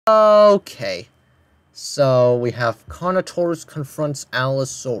Okay, so we have Carnotaurus confronts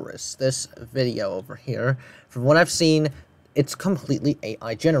Allosaurus. This video over here, from what I've seen, it's completely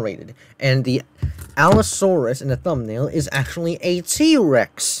AI generated, and the Allosaurus in the thumbnail is actually a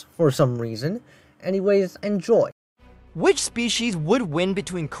T-Rex for some reason. Anyways, enjoy. Which species would win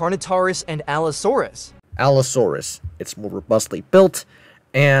between Carnotaurus and Allosaurus? Allosaurus. It's more robustly built,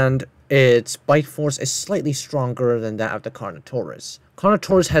 and its bite force is slightly stronger than that of the Carnotaurus.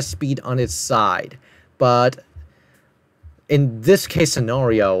 Carnotaurus has speed on its side, but in this case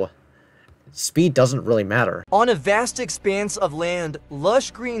scenario, speed doesn't really matter. On a vast expanse of land,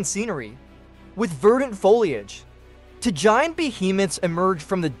 lush green scenery, with verdant foliage, two giant behemoths emerge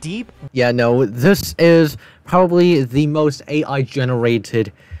from the deep. Yeah, no, this is probably the most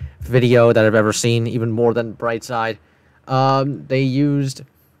AI-generated video that I've ever seen, even more than Brightside. They used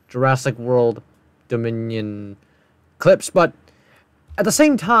Jurassic World Dominion clips, but at the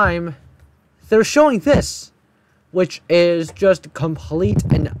same time, they're showing this, which is just complete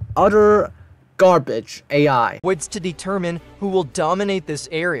and utter garbage AI. Wits to determine who will dominate this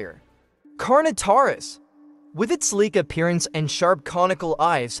area. Carnotaurus, with its sleek appearance and sharp conical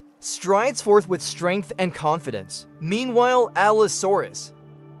eyes, strides forth with strength and confidence. Meanwhile, Allosaurus,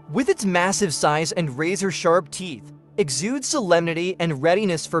 with its massive size and razor-sharp teeth, exudes solemnity and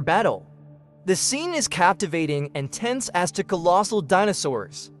readiness for battle. The scene is captivating and tense as to colossal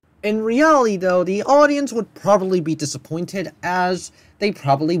dinosaurs. In reality, though, the audience would probably be disappointed, as they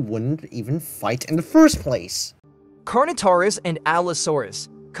probably wouldn't even fight in the first place. Carnotaurus and Allosaurus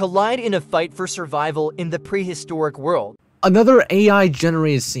collide in a fight for survival in the prehistoric world. Another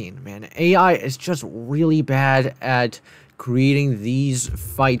AI-generated scene, man. AI is just really bad at creating these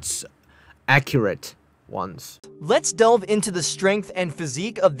fights accurate ones. Let's delve into the strength and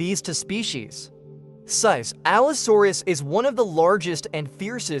physique of these two species. Size: Allosaurus is one of the largest and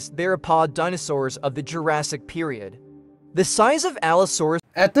fiercest theropod dinosaurs of the Jurassic period. The size of Allosaurus...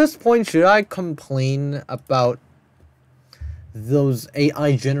 At this point, should I complain about those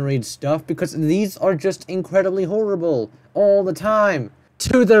AI-generated stuff? Because these are just incredibly horrible all the time.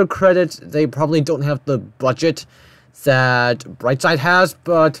 To their credit, they probably don't have the budget that Brightside has,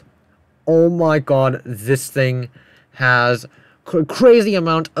 but oh my god, this thing has a crazy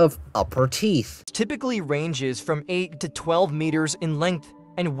amount of upper teeth. Typically ranges from 8 to 12 meters in length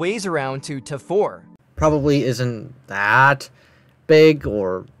and weighs around 2 to 4. Probably isn't that big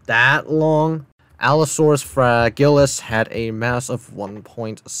or that long. Allosaurus fragilis had a mass of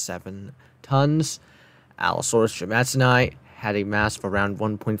 1.7 tons. Allosaurus jamatsoni had a mass of around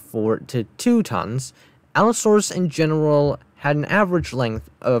 1.4 to 2 tons. Allosaurus in general had an average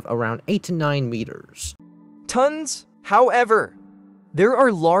length of around 8 to 9 meters. Tons? However, there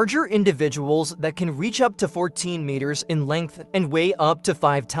are larger individuals that can reach up to 14 meters in length and weigh up to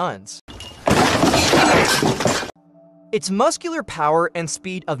 5 tons. Its muscular power and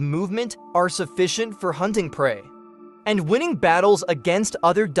speed of movement are sufficient for hunting prey and winning battles against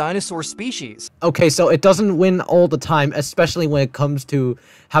other dinosaur species. Okay, so it doesn't win all the time, especially when it comes to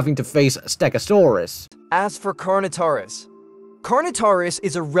having to face Stegosaurus. As for Carnotaurus, Carnotaurus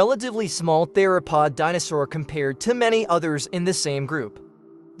is a relatively small theropod dinosaur compared to many others in the same group.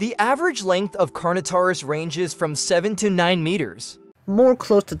 The average length of Carnotaurus ranges from 7 to 9 meters. More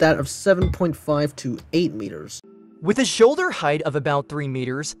close to that of 7.5 to 8 meters. With a shoulder height of about 3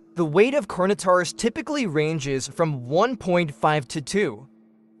 meters, the weight of Carnotaurus typically ranges from 1.5 to 2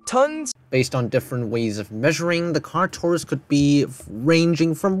 tons. Based on different ways of measuring, the Carnotaurus could be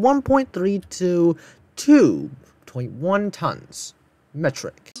ranging from 1.3 to 2.1 tons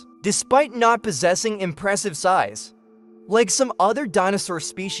metric. Despite not possessing impressive size, like some other dinosaur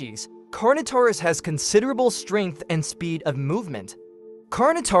species, Carnotaurus has considerable strength and speed of movement.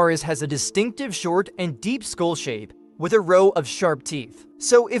 Carnotaurus has a distinctive short and deep skull shape with a row of sharp teeth.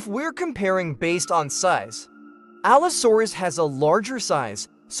 So if we're comparing based on size, Allosaurus has a larger size,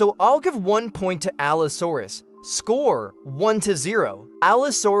 so I'll give 1 point to Allosaurus. Score 1 to 0.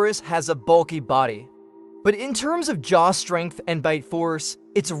 Allosaurus has a bulky body, but in terms of jaw strength and bite force,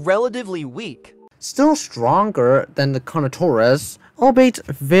 it's relatively weak. Still stronger than the Carnotaurus, albeit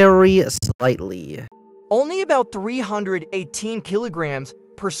very slightly. Only about 318 kilograms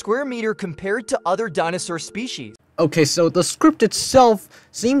per square meter compared to other dinosaur species. Okay, so the script itself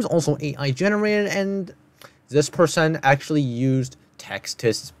seems also AI generated, and this person actually used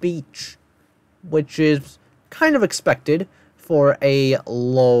text-to-speech, which is kind of expected for a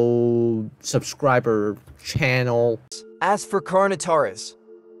low subscriber channel. As for Carnotaurus,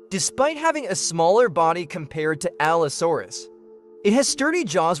 despite having a smaller body compared to Allosaurus, it has sturdy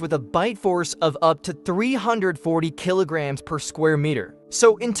jaws with a bite force of up to 340 kilograms per square meter.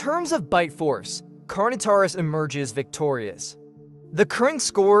 So in terms of bite force, Carnotaurus emerges victorious. The current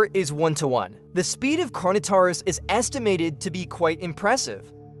score is 1-1. The speed of Carnotaurus is estimated to be quite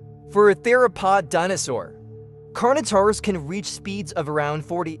impressive. For a theropod dinosaur, Carnotaurus can reach speeds of around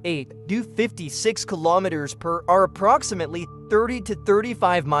 48 to 56 kilometers per hour, approximately 30 to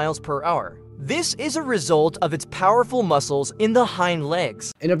 35 miles per hour. This is a result of its powerful muscles in the hind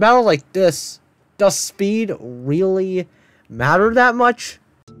legs. In a battle like this, does speed really matter that much?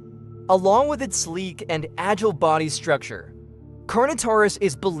 Along with its sleek and agile body structure, Carnotaurus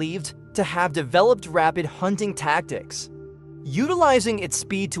is believed to have developed rapid hunting tactics, utilizing its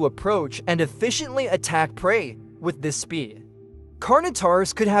speed to approach and efficiently attack prey. With this speed,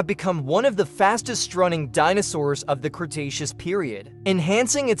 Carnotaurus could have become one of the fastest-running dinosaurs of the Cretaceous period,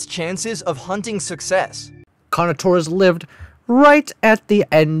 enhancing its chances of hunting success. Carnotaurus lived right at the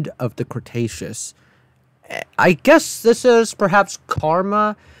end of the Cretaceous. I guess this is perhaps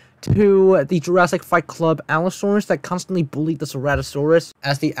karma to the Jurassic Fight Club Allosaurus that constantly bullied the Ceratosaurus,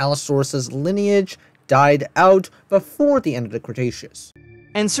 as the Allosaurus' lineage died out before the end of the Cretaceous.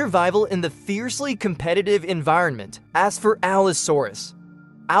 And survival in the fiercely competitive environment. As for Allosaurus,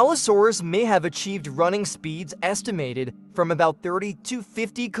 Allosaurus may have achieved running speeds estimated from about 30 to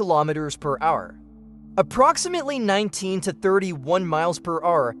 50 kilometers per hour. Approximately 19 to 31 miles per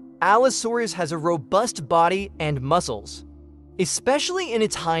hour, Allosaurus has a robust body and muscles, especially in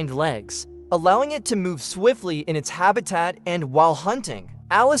its hind legs, allowing it to move swiftly in its habitat and while hunting.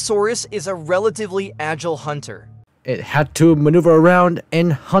 Allosaurus is a relatively agile hunter. It had to maneuver around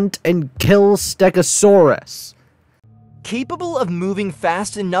and hunt and kill Stegosaurus. Capable of moving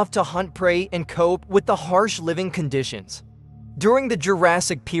fast enough to hunt prey and cope with the harsh living conditions during the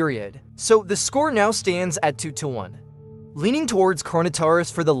Jurassic period. So the score now stands at 2-1. Leaning towards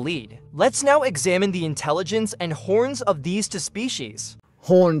Carnotaurus for the lead, let's now examine the intelligence and horns of these two species.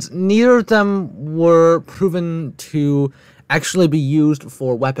 Horns, neither of them were proven to actually be used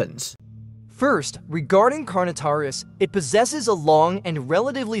for weapons. First, regarding Carnotaurus, it possesses a long and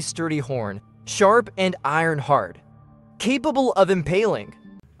relatively sturdy horn, sharp and iron-hard, capable of impaling.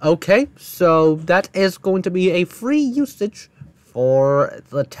 Okay, so that is going to be a free usage for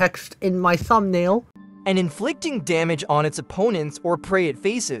the text in my thumbnail. And inflicting damage on its opponents or prey it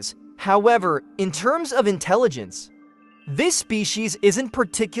faces. However, in terms of intelligence, this species isn't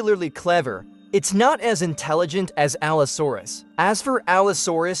particularly clever. It's not as intelligent as Allosaurus. As for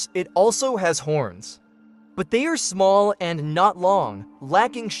Allosaurus, it also has horns, but they are small and not long,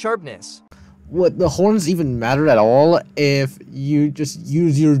 lacking sharpness. Would the horns even matter at all if you just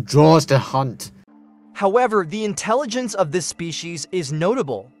use your jaws to hunt? However, the intelligence of this species is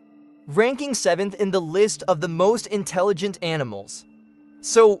notable, ranking 7th in the list of the most intelligent animals.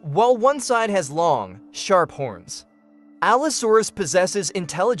 So, while one side has long, sharp horns, Allosaurus possesses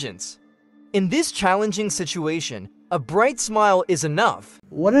intelligence. In this challenging situation, a bright smile is enough.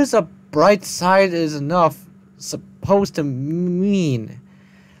 What is a bright side is enough supposed to mean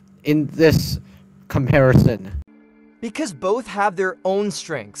in this comparison? Because both have their own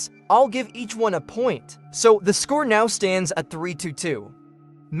strengths, I'll give each one a point. So the score now stands at 3-2,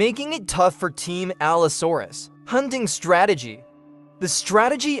 making it tough for Team Allosaurus. Hunting strategy. The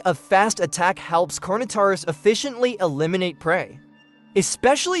strategy of fast attack helps Carnotaurus efficiently eliminate prey,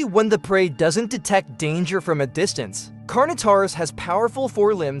 especially when the prey doesn't detect danger from a distance. Carnotaurus has powerful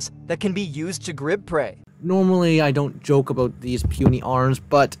forelimbs that can be used to grip prey. Normally, I don't joke about these puny arms,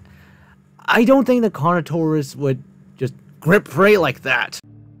 but I don't think the Carnotaurus would just grip prey like that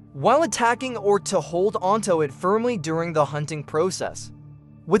while attacking or to hold onto it firmly during the hunting process.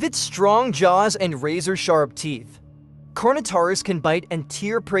 With its strong jaws and razor-sharp teeth, Carnotaurus can bite and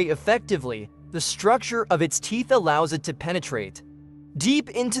tear prey effectively. The structure of its teeth allows it to penetrate deep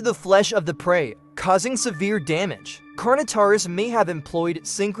into the flesh of the prey, causing severe damage. Carnotaurus may have employed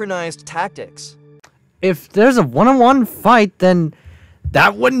synchronized tactics. If there's a one-on-one fight, then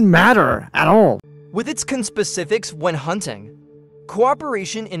that wouldn't matter at all. With its conspecifics when hunting,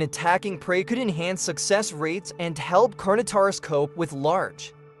 cooperation in attacking prey could enhance success rates and help Carnotaurus cope with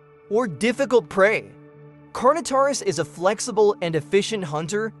large or difficult prey. Carnotaurus is a flexible and efficient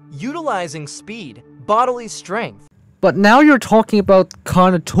hunter, utilizing speed, bodily strength. But now you're talking about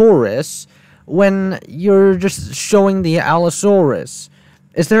Carnotaurus when you're just showing the Allosaurus.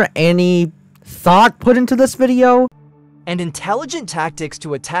 Is there any thought put into this video? And intelligent tactics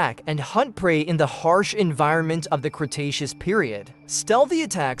to attack and hunt prey in the harsh environment of the Cretaceous period. Stealthy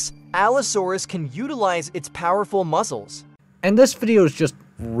attacks, Allosaurus can utilize its powerful muscles. And this video is just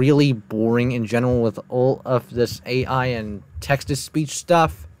really boring in general with all of this AI and text-to-speech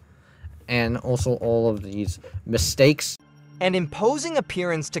stuff, and also all of these mistakes. and imposing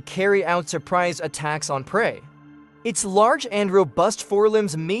appearance to carry out surprise attacks on prey. Its large and robust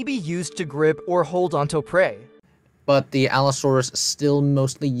forelimbs may be used to grip or hold onto prey. But the Allosaurus still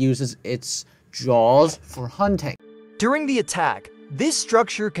mostly uses its jaws for hunting. During the attack, this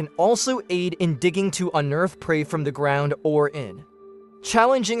structure can also aid in digging to unearth prey from the ground or in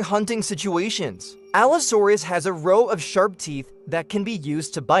challenging hunting situations. Allosaurus has a row of sharp teeth that can be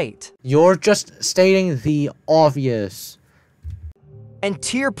used to bite. You're just stating the obvious. And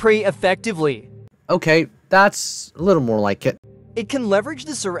tear prey effectively. Okay, that's a little more like it. It can leverage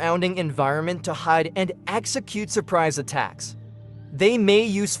the surrounding environment to hide and execute surprise attacks. They may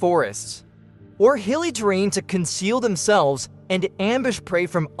use forests or hilly terrain to conceal themselves and ambush prey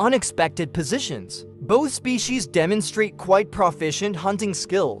from unexpected positions. Both species demonstrate quite proficient hunting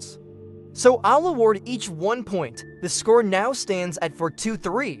skills. So I'll award each 1 point. The score now stands at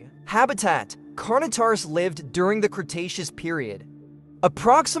 4-2-3. Habitat: Carnotaurus lived during the Cretaceous period,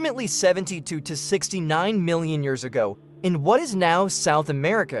 approximately 72 to 69 million years ago, in what is now South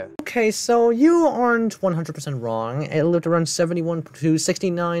America. Okay, so you aren't 100% wrong. It lived around 71 to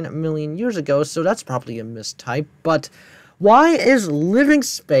 69 million years ago, so that's probably a mistype. But why is living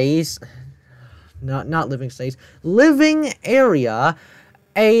space, not living space, living area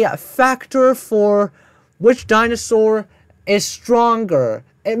a factor for which dinosaur is stronger?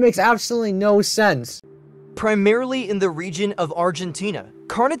 It makes absolutely no sense. Primarily in the region of Argentina,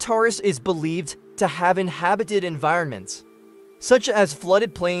 Carnotaurus is believed to have inhabited environments, such as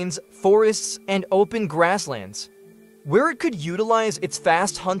flooded plains, forests, and open grasslands, where it could utilize its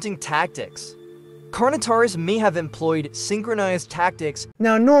fast hunting tactics. Carnotaurus may have employed synchronized tactics.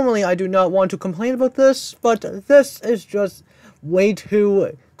 Now, normally I do not want to complain about this, but this is just way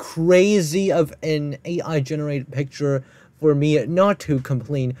too crazy of an AI-generated picture for me not to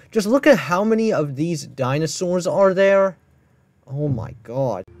complain. Just look at how many of these dinosaurs are there. Oh my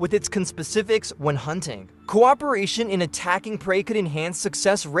god. With its conspecifics when hunting, cooperation in attacking prey could enhance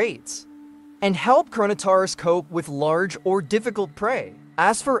success rates and help Carnotaurus cope with large or difficult prey.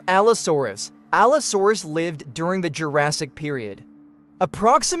 As for Allosaurus, Allosaurus lived during the Jurassic period,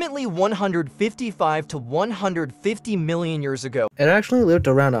 approximately 155 to 150 million years ago. It actually lived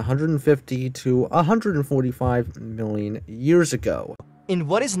around 150 to 145 million years ago. In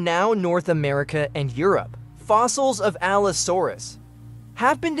what is now North America and Europe, fossils of Allosaurus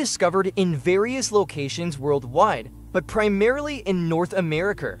have been discovered in various locations worldwide, but primarily in North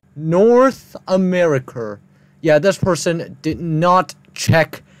America. North America. Yeah, this person did not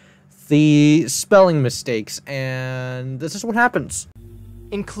check the spelling mistakes, and this is what happens.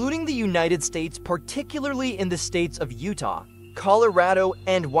 Including the United States, particularly in the states of Utah, Colorado,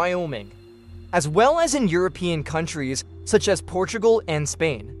 and Wyoming, as well as in European countries such as Portugal and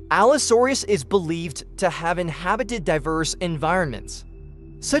Spain. Allosaurus is believed to have inhabited diverse environments,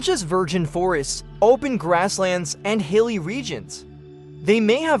 such as virgin forests, open grasslands, and hilly regions. They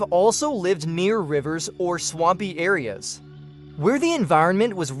may have also lived near rivers or swampy areas, where the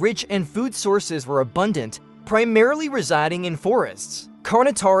environment was rich and food sources were abundant, primarily residing in forests.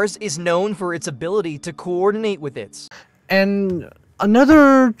 Carnotaurus is known for its ability to coordinate with its. And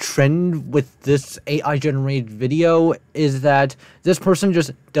another trend with this AI-generated video is that this person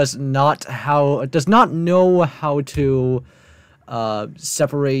just does not know how to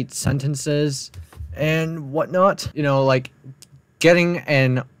separate sentences and whatnot. You know, like getting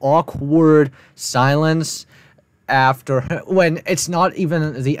an awkward silence after when it's not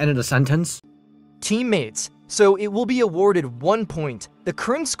even the end of the sentence. Teammates, so it will be awarded 1 point. The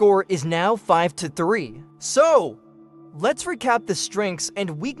current score is now 5-3. So, let's recap the strengths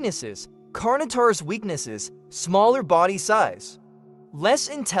and weaknesses. Carnotaurus weaknesses: smaller body size, less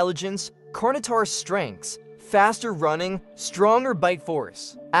intelligence. Carnotaurus strengths: faster running, stronger bite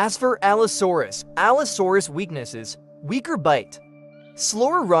force. As for Allosaurus, Allosaurus weaknesses: weaker bite,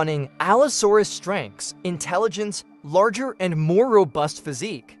 slower running. Allosaurus strengths: intelligence, larger and more robust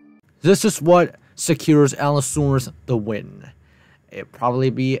physique. This is what secures Allosaurus the win. It'd probably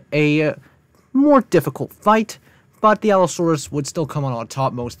be a more difficult fight, but the Allosaurus would still come on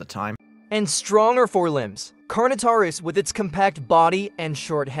top most of the time. And stronger forelimbs. Carnotaurus, with its compact body and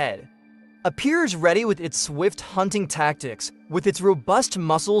short head, appears ready with its swift hunting tactics, with its robust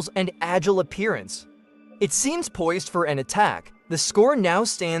muscles and agile appearance. It seems poised for an attack. The score now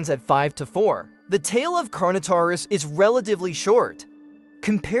stands at 5-4. The tail of Carnotaurus is relatively short.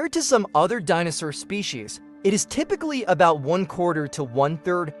 Compared to some other dinosaur species, it is typically about 1/4 to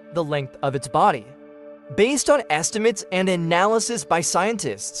 1/3 the length of its body, based on estimates and analysis by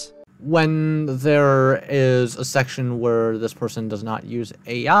scientists. When there is a section where this person does not use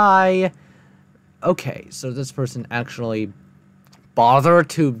AI, okay, so this person actually bother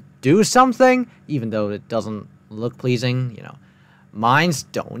to do something, even though it doesn't look pleasing, Mines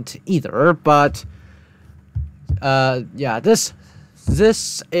don't either, but yeah, this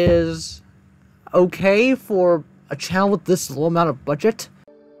is okay for a channel with this low amount of budget.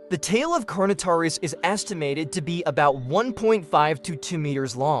 The tail of Carnotaurus is estimated to be about 1.5 to 2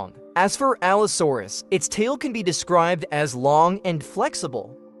 meters long. As for Allosaurus, its tail can be described as long and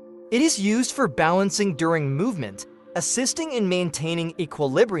flexible. It is used for balancing during movement, assisting in maintaining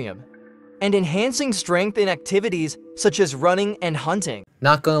equilibrium, and enhancing strength in activities such as running and hunting.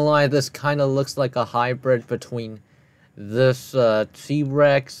 Not gonna lie, this kind of looks like a hybrid between this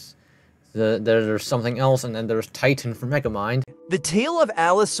T-Rex, there's something else, and then there's Titan from Megamind. The tail of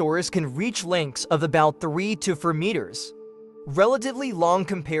Allosaurus can reach lengths of about 3 to 4 meters, relatively long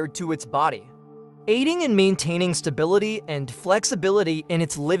compared to its body, aiding in maintaining stability and flexibility in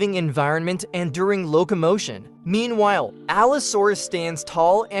its living environment and during locomotion. Meanwhile, Allosaurus stands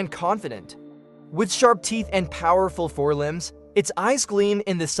tall and confident. With sharp teeth and powerful forelimbs, its eyes gleam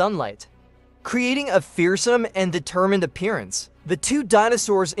in the sunlight, creating a fearsome and determined appearance. The two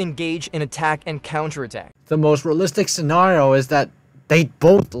dinosaurs engage in attack and counterattack. The most realistic scenario is that they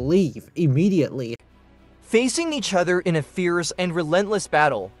both leave immediately. Facing each other in a fierce and relentless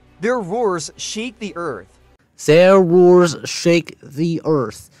battle, their roars shake the earth. Their roars shake the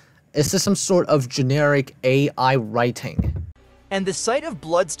earth. Is this some sort of generic AI writing? And the sight of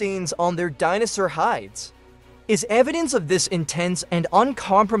bloodstains on their dinosaur hides is evidence of this intense and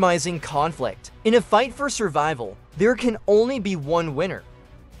uncompromising conflict. In a fight for survival, there can only be one winner,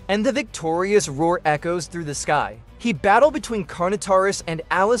 and the victorious roar echoes through the sky. The battle between Carnotaurus and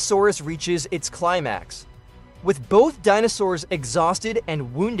Allosaurus reaches its climax, with both dinosaurs exhausted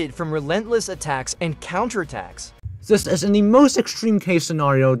and wounded from relentless attacks and counterattacks. This is in the most extreme case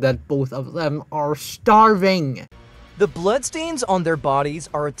scenario that both of them are starving. The bloodstains on their bodies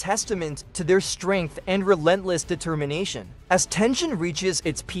are a testament to their strength and relentless determination. As tension reaches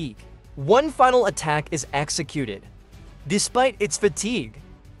its peak, one final attack is executed. Despite its fatigue,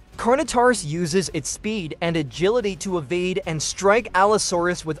 Carnotaurus uses its speed and agility to evade and strike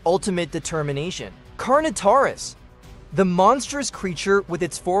Allosaurus with ultimate determination. Carnotaurus, the monstrous creature with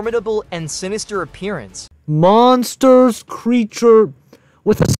its formidable and sinister appearance. Monsters creature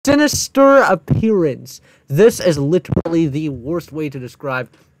with a sinister appearance. This is literally the worst way to describe.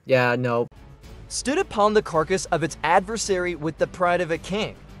 Yeah, no. Stood upon the carcass of its adversary with the pride of a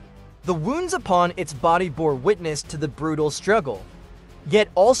king. The wounds upon its body bore witness to the brutal struggle, yet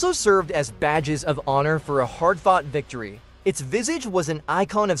also served as badges of honor for a hard-fought victory. Its visage was an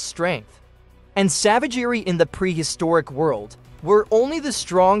icon of strength and savagery in the prehistoric world, where only the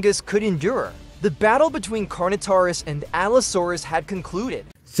strongest could endure. The battle between Carnotaurus and Allosaurus had concluded.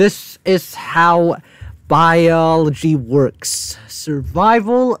 This is how biology works.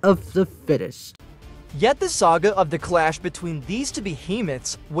 Survival of the fittest. Yet the saga of the clash between these two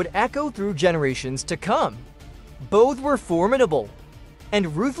behemoths would echo through generations to come. Both were formidable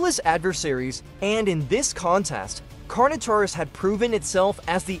and ruthless adversaries, and in this contest, Carnotaurus had proven itself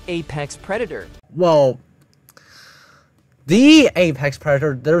as the apex predator. Well, the apex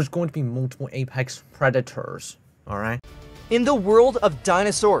predator, there's going to be multiple apex predators, alright? In the world of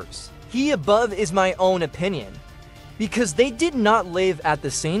dinosaurs, he above is my own opinion, because they did not live at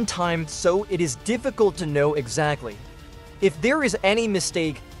the same time, so it is difficult to know exactly. If there is any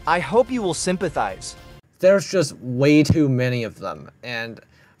mistake, I hope you will sympathize. There's just way too many of them, and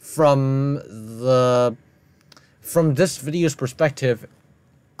from this video's perspective,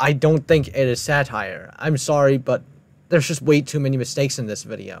 I don't think it is satire. I'm sorry, but there's just way too many mistakes in this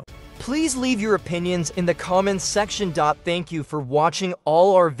video. Please leave your opinions in the comments section. Thank you for watching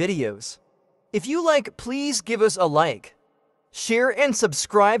all our videos. If you like, please give us a like, share, and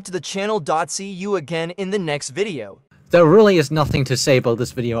subscribe to the channel. See you again in the next video. There really is nothing to say about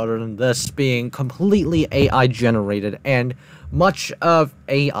this video other than this being completely AI generated, and much of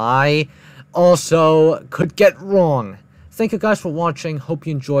AI also could get wrong. Thank you guys for watching, hope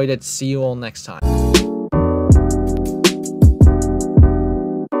you enjoyed it, see you all next time.